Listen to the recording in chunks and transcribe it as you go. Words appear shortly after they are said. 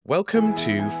Welcome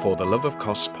to For the Love of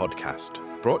Costs podcast,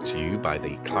 brought to you by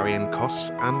the Clarion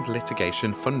Costs and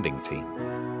Litigation Funding Team.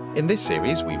 In this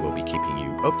series, we will be keeping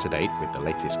you up to date with the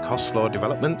latest costs law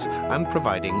developments and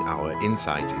providing our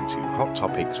insight into hot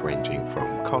topics ranging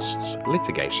from costs,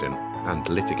 litigation, and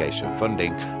litigation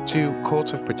funding to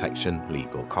court of protection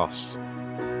legal costs.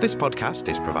 This podcast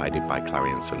is provided by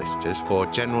Clarion solicitors for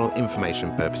general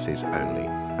information purposes only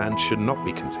and should not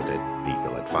be considered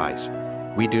legal advice.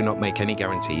 We do not make any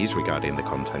guarantees regarding the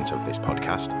content of this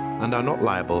podcast and are not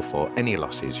liable for any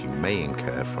losses you may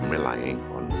incur from relying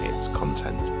on its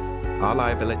content. Our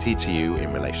liability to you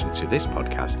in relation to this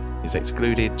podcast is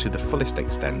excluded to the fullest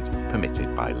extent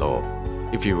permitted by law.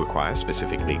 If you require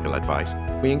specific legal advice,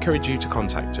 we encourage you to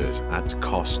contact us at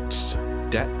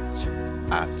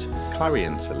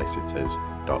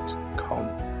costsdebt@clarionsolicitors.com.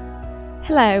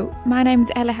 Hello, my name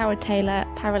is Ella Howard-Taylor,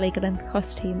 paralegal in the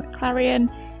cost team at Clarion,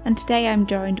 and today I'm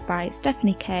joined by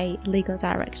Stephanie Kay, Legal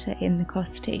Director in the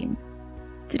cost team.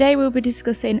 Today we'll be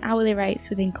discussing hourly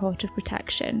rates within Court of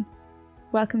Protection.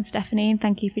 Welcome Stephanie, and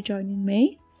thank you for joining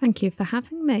me. Thank you for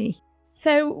having me.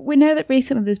 So we know that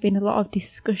recently there's been a lot of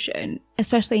discussion,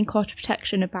 especially in Court of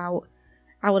Protection, about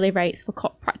hourly rates for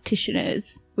court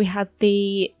practitioners. We had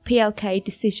the PLK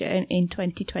decision in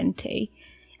 2020,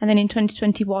 and then in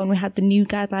 2021 we had the new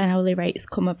guideline hourly rates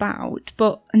come about,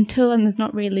 but until then there's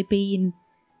not really been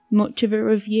much of a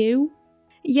review.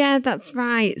 Yeah, that's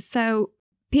right. So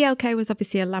PLK was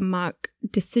obviously a landmark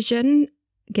decision,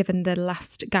 given the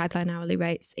last guideline hourly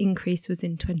rates increase was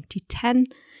in 2010.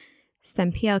 So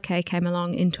then PLK came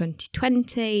along in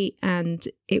 2020 and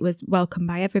it was welcomed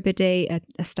by everybody, a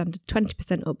standard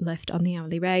 20% uplift on the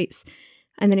hourly rates.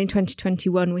 And then in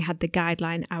 2021, we had the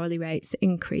guideline hourly rates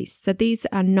increase. So these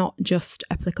are not just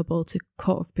applicable to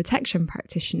Court of Protection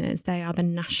practitioners, they are the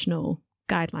national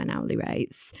guideline hourly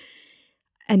rates.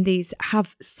 And these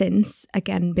have since,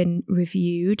 again, been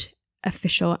reviewed,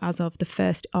 official as of the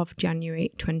 1st of January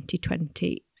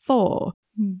 2024.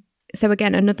 So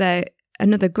again, another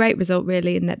great result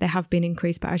really in that they have been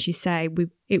increased, but as you say,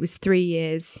 it was 3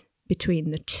 years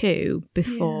between the two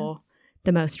before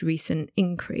the most recent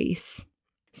increase.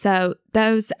 So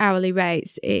those hourly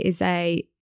rates, it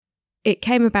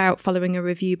came about following a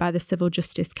review by the Civil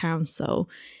Justice Council,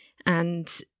 and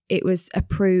it was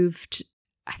approved,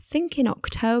 I think, in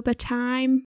October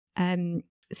time.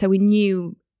 So we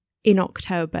knew in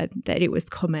October that it was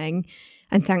coming,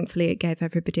 and thankfully it gave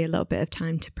everybody a little bit of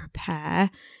time to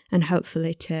prepare and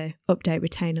hopefully to update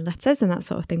retainer letters and that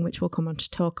sort of thing, which we'll come on to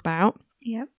talk about.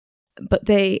 Yep. But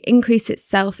the increase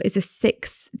itself is a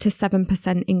 6 to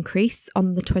 7% increase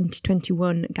on the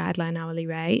 2021 guideline hourly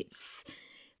rates,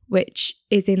 which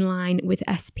is in line with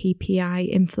SPPI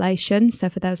inflation. So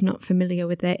for those not familiar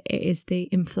with it, it is the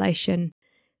inflation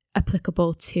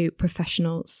applicable to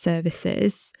professional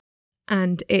services,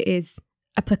 and it is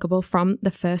applicable from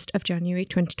the 1st of January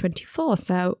 2024.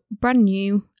 So brand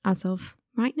new as of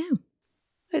right now.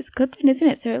 It's good then, isn't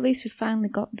it? So at least we finally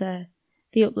got the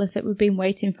uplift that we've been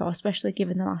waiting for, especially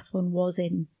given the last one was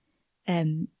in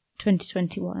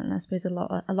 2021, and I suppose a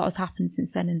lot has happened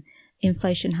since then and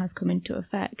inflation has come into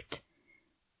effect.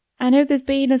 I know there's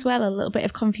been as well a little bit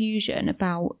of confusion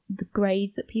about the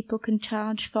grades that people can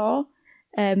charge for.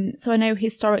 So I know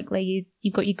historically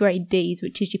you've got your grade Ds,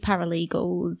 which is your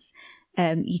paralegals,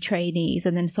 your trainees,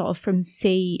 and then sort of from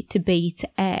C to B to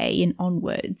A and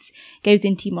onwards goes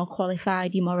into your more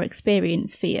qualified, your more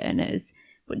experienced fee earners.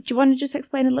 But do you want to just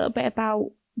explain a little bit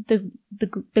about the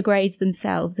grades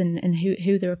themselves and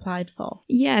who they're applied for?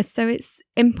 Yeah, so it's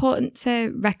important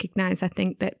to recognise, I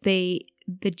think, that the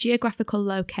geographical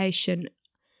location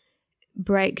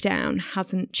breakdown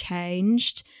hasn't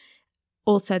changed.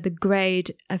 Also, the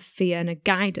grade of fee earner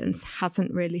guidance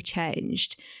hasn't really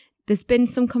changed. There's been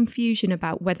some confusion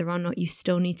about whether or not you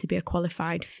still need to be a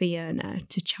qualified fee earner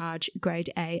to charge grade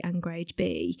A and grade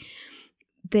B.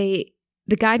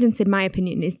 The guidance, in my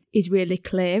opinion, is really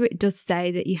clear. It does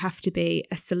say that you have to be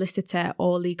a solicitor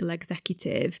or legal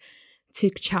executive to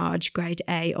charge grade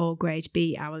A or grade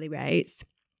B hourly rates.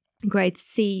 Grade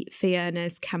C fee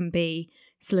earners can be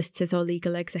solicitors or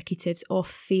legal executives or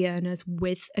fee earners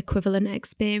with equivalent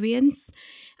experience.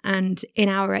 And in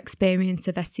our experience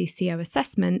of SCCO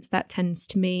assessments, that tends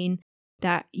to mean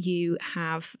that you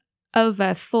have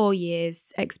over 4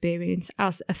 years experience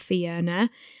as a fee earner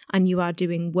and you are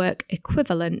doing work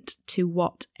equivalent to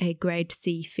what a grade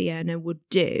C fee earner would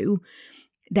do,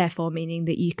 therefore meaning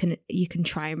that you can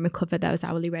try and recover those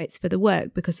hourly rates for the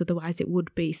work, because otherwise it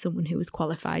would be someone who was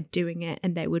qualified doing it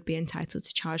and they would be entitled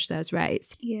to charge those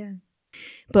rates. Yeah.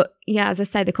 But yeah, as I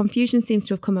say, the confusion seems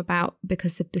to have come about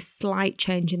because of the slight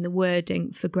change in the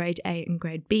wording for grade A and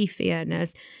grade B fee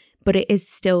earners, but it is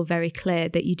still very clear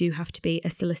that you do have to be a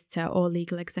solicitor or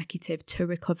legal executive to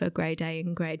recover grade A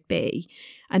and grade B.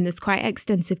 And there's quite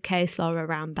extensive case law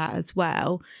around that as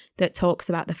well that talks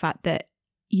about the fact that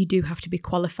you do have to be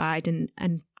qualified and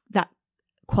that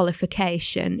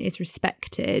qualification is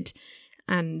respected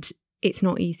and it's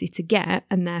not easy to get,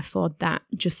 and therefore that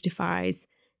justifies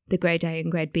the grade A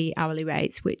and grade B hourly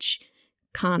rates, which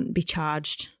can't be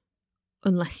charged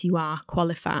unless you are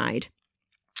qualified.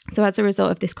 So as a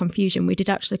result of this confusion, we did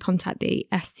actually contact the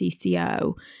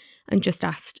SCCO and just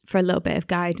asked for a little bit of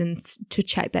guidance to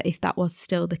check that if that was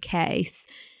still the case.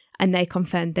 And they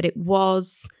confirmed that it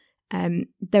was.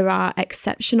 There are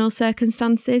exceptional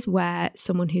circumstances where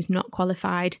someone who's not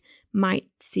qualified might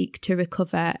seek to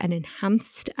recover an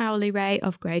enhanced hourly rate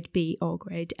of grade B or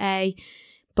grade A,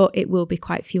 but it will be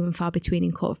quite few and far between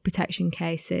in court of protection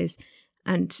cases,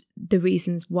 and the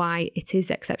reasons why it is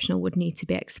exceptional would need to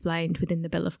be explained within the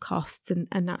bill of costs and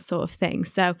that sort of thing.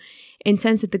 So in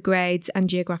terms of the grades and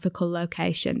geographical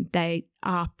location, they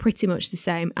are pretty much the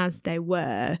same as they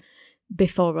were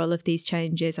before all of these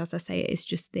changes. As I say, it's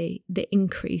just the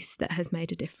increase that has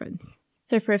made a difference.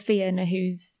 So for a fee earner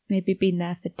who's maybe been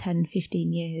there for 10,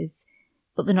 15 years,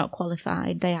 but they're not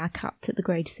qualified, they are capped at the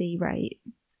grade C rate?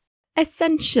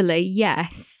 Essentially,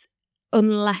 yes,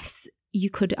 unless you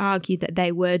could argue that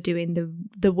they were doing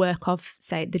the work of,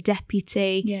 say, the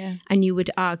deputy, and you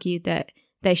would argue that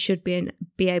they should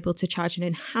be able to charge an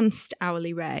enhanced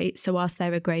hourly rate. So whilst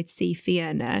they're a grade C fee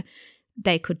earner,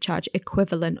 they could charge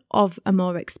equivalent of a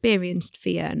more experienced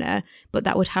fee earner, but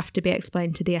that would have to be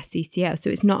explained to the SCCO. So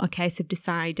it's not a case of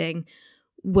deciding,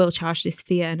 we'll charge this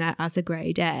fee earner as a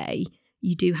grade A.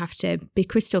 You do have to be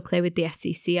crystal clear with the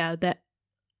SCCO that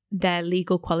their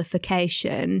legal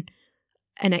qualification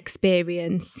and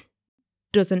experience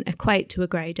doesn't equate to a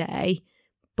grade A,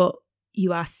 but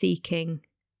you are seeking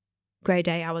grade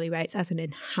A hourly rates as an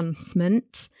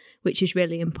enhancement, which is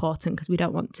really important because we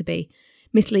don't want to be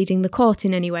misleading the court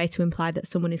in any way to imply that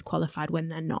someone is qualified when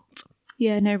they're not.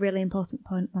 Yeah, no, really important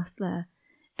point last there.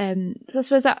 So I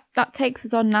suppose that takes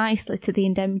us on nicely to the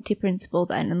indemnity principle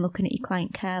then, and looking at your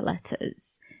client care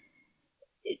letters.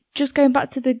 Just going back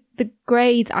to the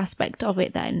grades aspect of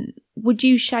it then, would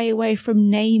you shy away from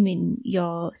naming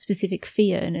your specific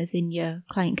fee earners in your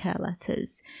client care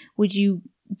letters? Would you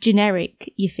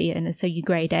generic your fee earners, so your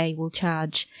grade A will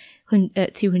charge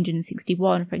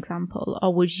 261, for example,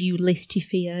 or would you list your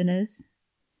fee earners?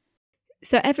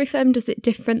 So every firm does it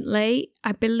differently.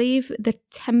 I believe the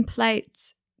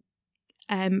template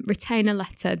retainer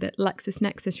letter that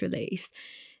LexisNexis released,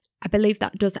 I believe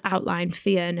that does outline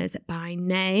fee earners by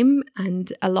name,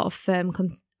 and a lot of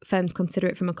firms consider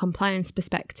it from a compliance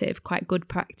perspective quite good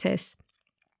practice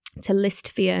to list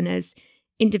fee earners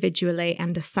individually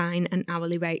and assign an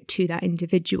hourly rate to that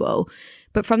individual.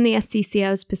 But from the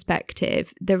SCCO's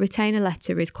perspective, the retainer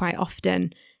letter is quite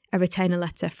often a retainer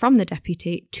letter from the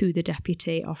deputy to the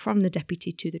deputy, or from the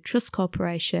deputy to the trust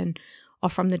corporation, or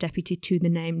from the deputy to the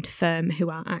named firm who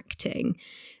are acting.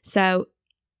 So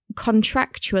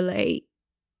contractually,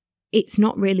 it's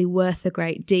not really worth a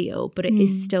great deal, but it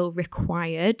is still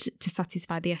required to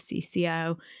satisfy the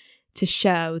SCCO to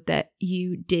show that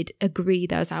you did agree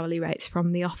those hourly rates from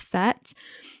the offset.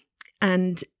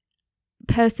 And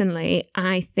personally,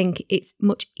 I think it's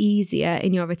much easier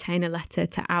in your retainer letter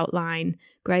to outline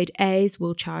grade A's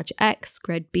will charge X,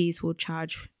 grade B's will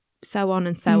charge so on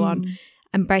and so on,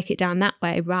 and break it down that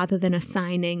way rather than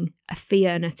assigning a fee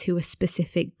earner to a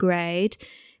specific grade,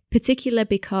 particularly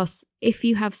because if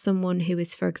you have someone who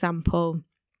is, for example,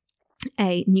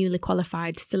 a newly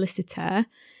qualified solicitor,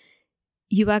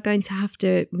 you are going to have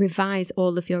to revise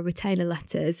all of your retainer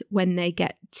letters when they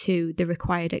get to the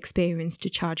required experience to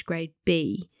charge grade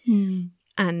B.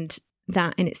 And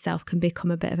that in itself can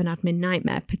become a bit of an admin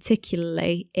nightmare,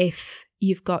 particularly if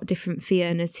you've got different fee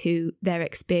earners who their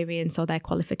experience or their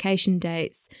qualification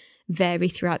dates vary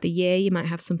throughout the year. You might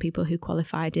have some people who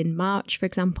qualified in March, for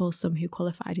example, some who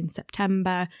qualified in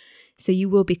September. So you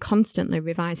will be constantly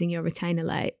revising your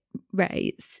retainer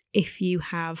rates if you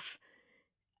have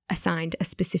assigned a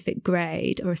specific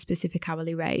grade or a specific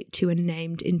hourly rate to a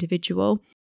named individual.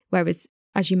 Whereas,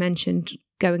 as you mentioned,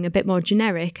 going a bit more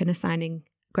generic and assigning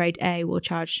grade A will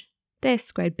charge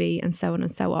this, grade B, and so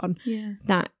on,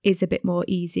 that is a bit more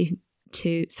easy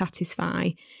to satisfy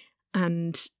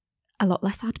and a lot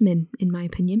less admin, in my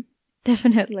opinion.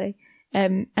 Definitely.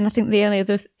 And I think the only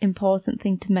other important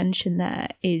thing to mention there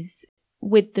is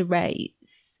with the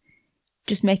rates,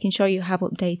 just making sure you have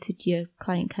updated your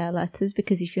client care letters,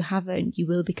 because if you haven't, you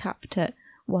will be capped at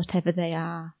whatever they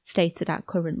are stated at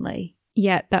currently.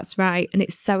 Yeah, that's right. And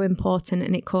it's so important,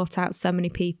 and it caught out so many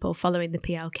people following the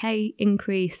PLK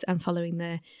increase and following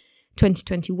the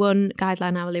 2021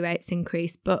 guideline hourly rates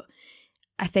increase. But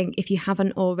I think if you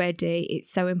haven't already, it's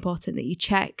so important that you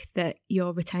check that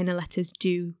your retainer letters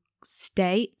do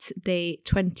state the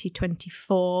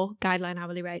 2024 guideline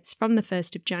hourly rates from the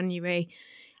 1st of January.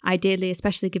 Ideally,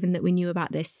 especially given that we knew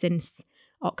about this since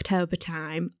October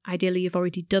time, ideally you've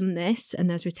already done this and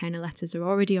those retainer letters are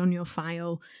already on your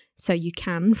file, so you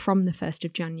can, from the 1st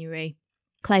of January,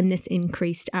 claim this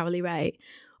increased hourly rate.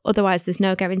 Otherwise, there's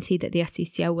no guarantee that the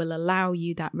SCCO will allow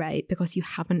you that rate because you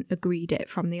haven't agreed it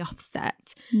from the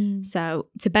offset. So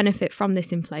to benefit from this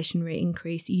inflationary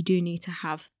increase, you do need to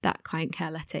have that client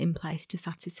care letter in place to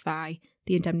satisfy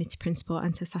the indemnity principle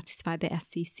and to satisfy the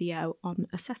SCCO on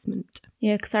assessment.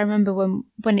 Yeah, because I remember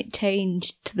when it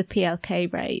changed to the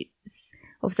PLK rates,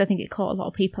 obviously I think it caught a lot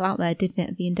of people out there, didn't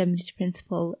it? The indemnity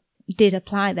principle did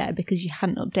apply there because you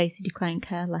hadn't updated your client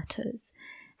care letters.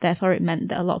 Therefore, it meant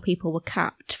that a lot of people were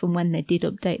capped from when they did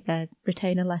update their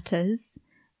retainer letters.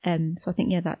 So I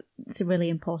think, that's a really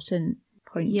important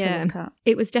point to look at.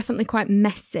 It was definitely quite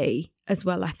messy as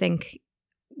well, I think,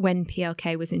 when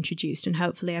PLK was introduced, and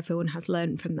hopefully everyone has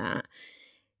learned from that,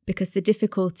 because the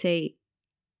difficulty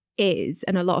is,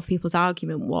 and a lot of people's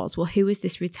argument was, well, who is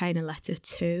this retainer letter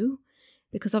to?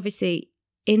 Because obviously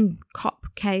in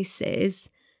COP cases,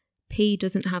 P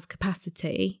doesn't have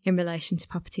capacity in relation to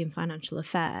property and financial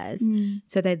affairs,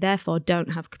 so they therefore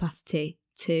don't have capacity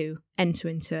to enter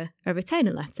into a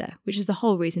retainer letter, which is the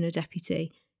whole reason a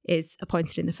deputy is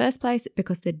appointed in the first place,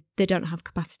 because they don't have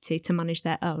capacity to manage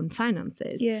their own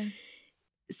finances. Yeah.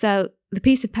 So the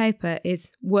piece of paper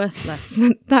is worthless.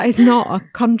 That is not a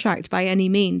contract by any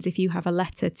means if you have a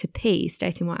letter to P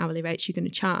stating what hourly rates you're going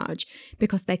to charge,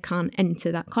 because they can't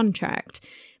enter that contract.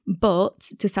 But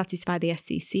to satisfy the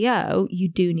SCCO, you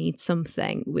do need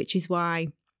something, which is why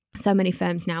so many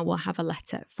firms now will have a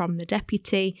letter from the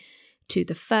deputy to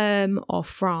the firm, or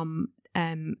from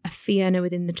a fee earner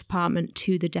within the department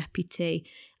to the deputy.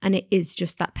 And it is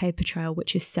just that paper trail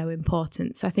which is so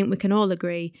important. So I think we can all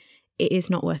agree it is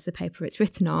not worth the paper it's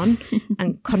written on.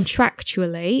 And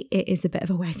contractually, it is a bit of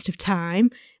a waste of time,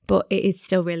 but it is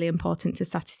still really important to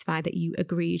satisfy that you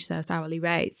agreed those hourly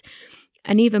rates.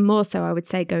 And even more so, I would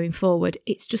say going forward,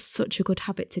 it's just such a good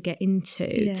habit to get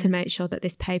into, to make sure that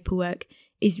this paperwork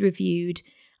is reviewed,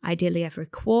 ideally every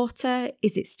quarter.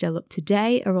 Is it still up to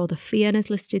date? Are all the fee earners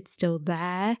listed still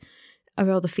there?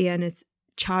 Are all the fee earners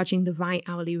charging the right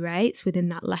hourly rates within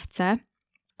that letter?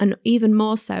 And even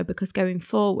more so, because going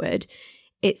forward,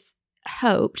 it's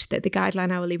hoped that the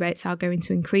guideline hourly rates are going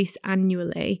to increase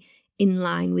annually in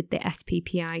line with the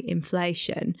SPPI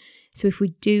inflation. So if we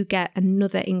do get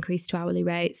another increase to hourly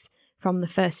rates from the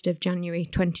 1st of January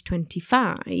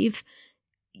 2025,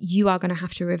 you are going to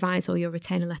have to revise all your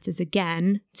retainer letters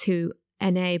again to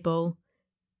enable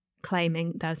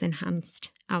claiming those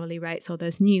enhanced hourly rates or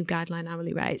those new guideline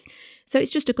hourly rates. So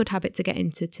it's just a good habit to get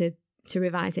into to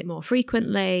revise it more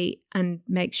frequently and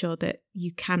make sure that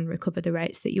you can recover the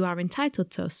rates that you are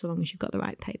entitled to, so long as you've got the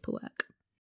right paperwork.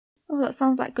 Oh, that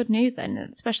sounds like good news then,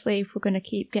 especially if we're going to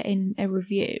keep getting a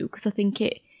review, because I think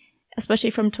it, especially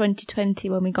from 2020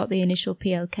 when we got the initial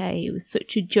PLK, it was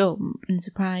such a jump and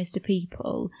surprise to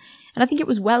people. And I think it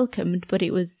was welcomed, but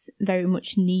it was very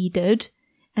much needed.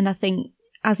 And I think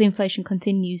as inflation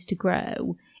continues to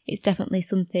grow, it's definitely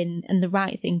something and the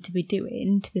right thing to be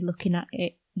doing, to be looking at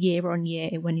it year on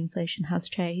year when inflation has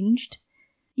changed.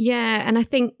 Yeah, and I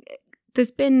think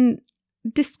there's been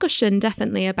discussion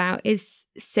definitely about, is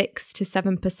 6 to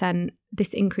 7%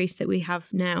 this increase that we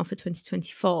have now for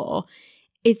 2024,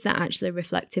 is that actually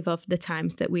reflective of the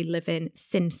times that we live in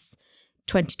since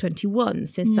 2021,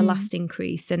 since the last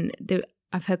increase? And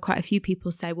I've heard quite a few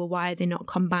people say, well, why are they not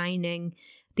combining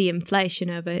the inflation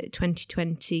over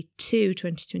 2022,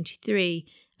 2023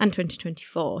 and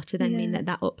 2024 to then mean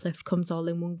that uplift comes all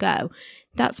in one go?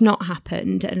 That's not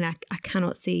happened, and I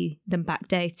cannot see them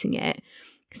backdating it.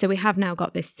 So we have now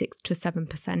got this 6 to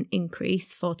 7%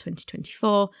 increase for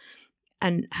 2024,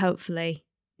 and hopefully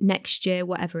next year,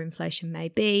 whatever inflation may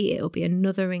be, it'll be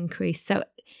another increase. So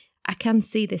I can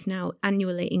see this now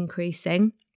annually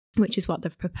increasing, which is what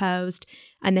they've proposed.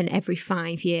 And then every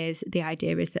 5 years, the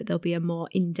idea is that there'll be a more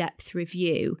in-depth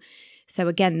review. So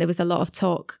again, there was a lot of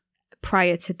talk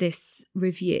prior to this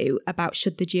review about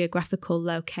should the geographical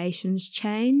locations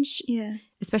change,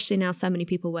 especially now so many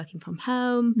people working from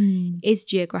home. Is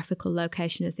geographical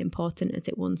location as important as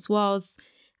it once was,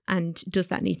 and does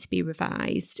that need to be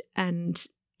revised? And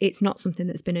it's not something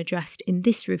that's been addressed in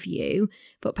this review,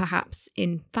 but perhaps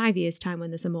in 5 years' time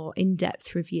when there's a more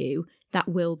in-depth review, that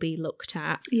will be looked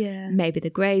at. Yeah. Maybe the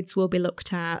grades will be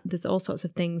looked at. There's all sorts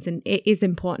of things. And it is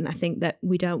important, I think, that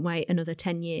we don't wait another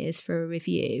 10 years for a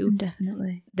review.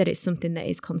 Definitely. That it's something that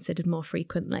is considered more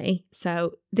frequently.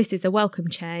 So this is a welcome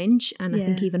change. And I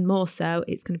think even more so,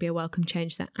 it's going to be a welcome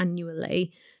change that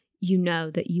annually you know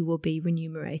that you will be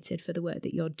remunerated for the work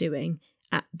that you're doing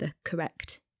at the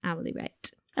correct hourly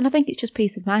rate. And I think it's just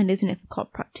peace of mind, isn't it, for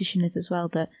COP practitioners as well,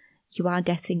 that you are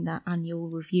getting that annual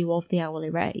review of the hourly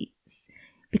rates.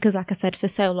 Because like I said, for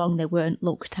so long they weren't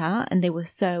looked at and they were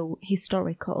so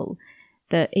historical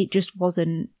that it just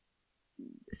wasn't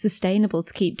sustainable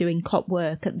to keep doing COP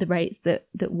work at the rates that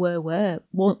were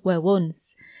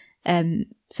once.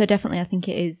 So definitely I think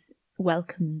it is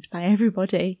welcomed by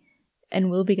everybody and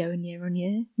will be going year on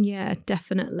year. Yeah,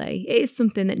 definitely. It is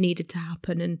something that needed to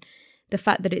happen, and the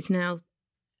fact that it's now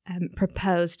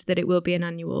proposed that it will be an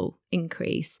annual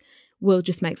increase will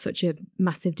just make such a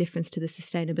massive difference to the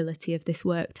sustainability of this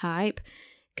work type,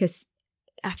 because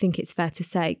I think it's fair to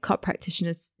say COP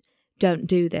practitioners don't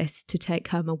do this to take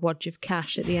home a wodge of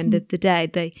cash at the end of the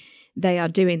day. They are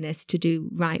doing this to do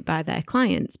right by their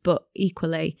clients, but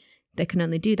equally they can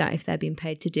only do that if they're being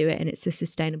paid to do it, and it's a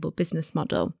sustainable business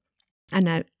model. And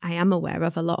I am aware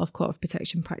of a lot of Court of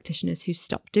Protection practitioners who've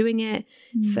stopped doing it,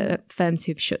 for firms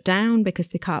who've shut down because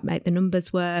they can't make the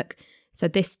numbers work. So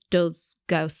this does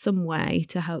go some way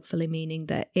to hopefully meaning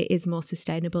that it is more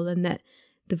sustainable and that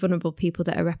the vulnerable people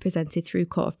that are represented through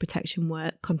Court of Protection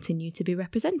work continue to be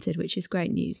represented, which is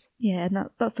great news. Yeah, and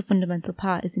that's the fundamental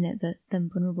part, isn't it? That them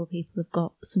vulnerable people have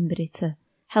got somebody to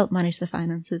help manage the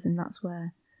finances, and that's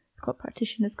where Court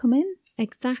practitioners come in.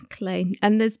 Exactly.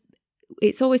 And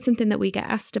it's always something that we get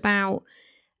asked about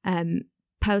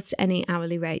post any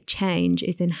hourly rate change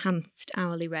is enhanced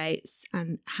hourly rates,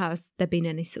 and has there been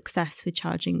any success with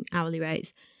charging hourly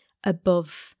rates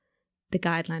above the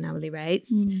guideline hourly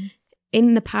rates?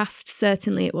 In the past,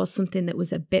 certainly it was something that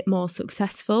was a bit more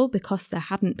successful because there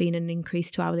hadn't been an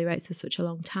increase to hourly rates for such a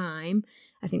long time.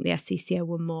 I think the SCCO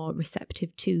were more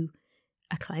receptive to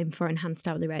a claim for enhanced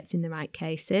hourly rates in the right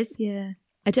cases. Yeah.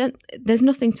 There's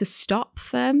nothing to stop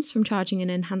firms from charging an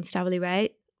enhanced hourly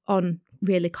rate on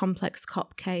really complex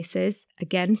COP cases.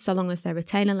 Again, so long as their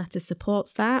retainer letter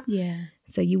supports that. Yeah.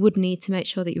 So you would need to make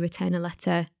sure that your retainer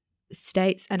letter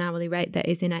states an hourly rate that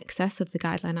is in excess of the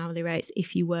guideline hourly rates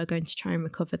if you were going to try and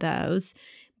recover those.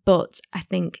 But I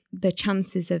think the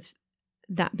chances of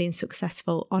that being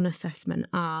successful on assessment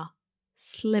are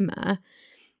slimmer,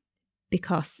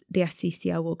 because the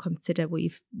SCCO will consider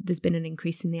there's been an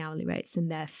increase in the hourly rates and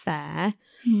they're fair.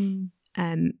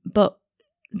 But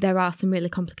there are some really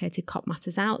complicated COP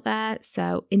matters out there.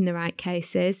 So in the right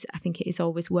cases, I think it is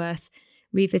always worth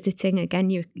revisiting, again,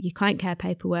 your client care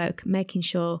paperwork, making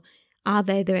sure, are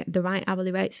they the right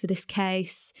hourly rates for this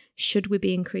case? Should we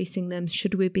be increasing them?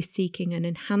 Should we be seeking an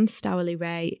enhanced hourly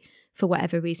rate for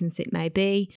whatever reasons it may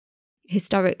be?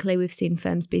 Historically, we've seen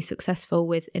firms be successful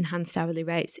with enhanced hourly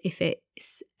rates if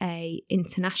it's a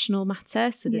international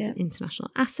matter. So there's international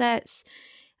assets,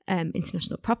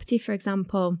 international property, for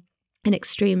example, an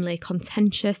extremely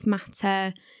contentious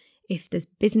matter, if there's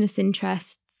business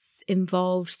interests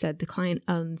involved, so the client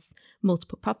owns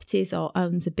multiple properties or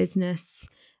owns a business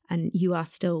and you are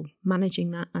still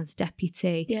managing that as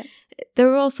deputy. Yeah. There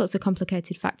are all sorts of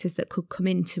complicated factors that could come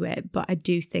into it, but I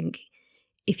do think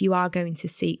if you are going to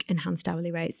seek enhanced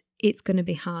hourly rates, it's going to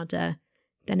be harder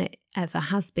than it ever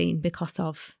has been because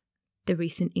of the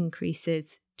recent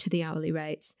increases to the hourly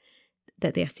rates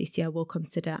that the SCCO will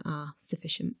consider are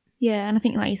sufficient. Yeah, and I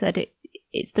think, like you said,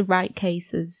 it's the right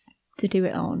cases to do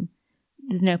it on.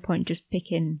 There's no point just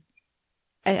picking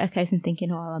a case and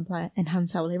thinking, I'll apply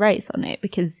enhanced hourly rates on it,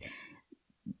 because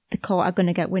the court are going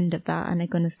to get wind of that and they're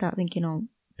going to start thinking,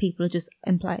 people are just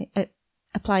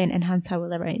applying enhanced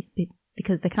hourly rates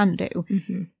because they can do.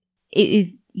 Mm-hmm.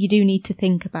 You do need to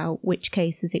think about which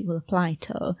cases it will apply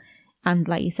to, and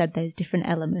like you said, there's different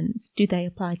elements. Do they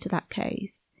apply to that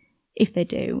case? If they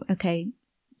do, okay,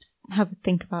 have a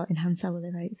think about enhanced hourly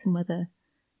rates and whether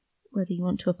you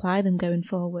want to apply them going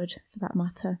forward for that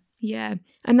matter. Yeah,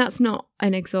 and that's not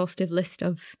an exhaustive list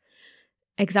of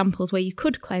examples where you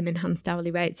could claim enhanced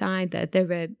hourly rates either.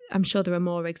 I'm sure there are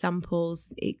more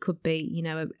examples. It could be,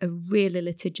 a really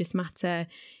litigious matter.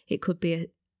 It could be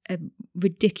a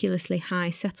ridiculously high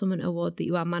settlement award that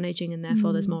you are managing, and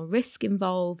therefore there's more risk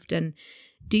involved. And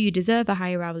do you deserve a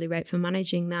higher hourly rate for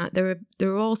managing that? There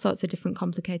are all sorts of different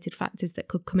complicated factors that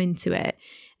could come into it,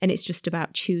 and it's just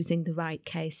about choosing the right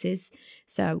cases.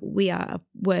 So we are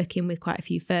working with quite a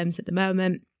few firms at the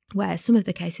moment where some of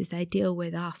the cases they deal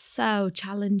with are so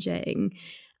challenging,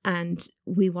 and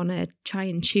we want to try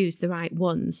and choose the right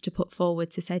ones to put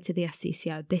forward to say to the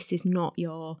SCCO, this is not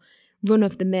your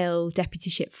run-of-the-mill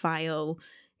deputyship file.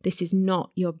 This is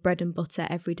not your bread and butter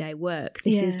everyday work.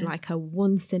 This is like a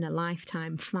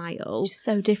once-in-a-lifetime file. It's just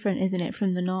so different, isn't it,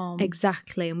 from the norm?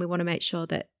 Exactly, and we want to make sure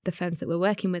that the firms that we're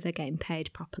working with are getting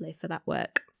paid properly for that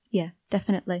work. Yeah,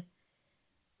 definitely.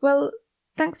 Well,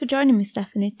 thanks for joining me,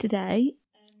 Stephanie, today.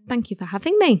 Thank you for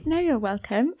having me. No, you're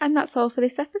welcome. And that's all for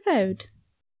this episode.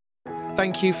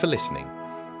 Thank you for listening.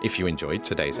 If you enjoyed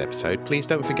today's episode, please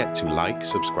don't forget to like,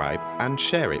 subscribe, and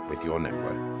share it with your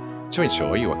network. To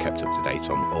ensure you are kept up to date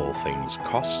on all things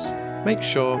costs, make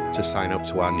sure to sign up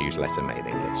to our newsletter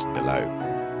mailing list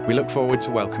below. We look forward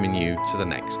to welcoming you to the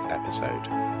next episode.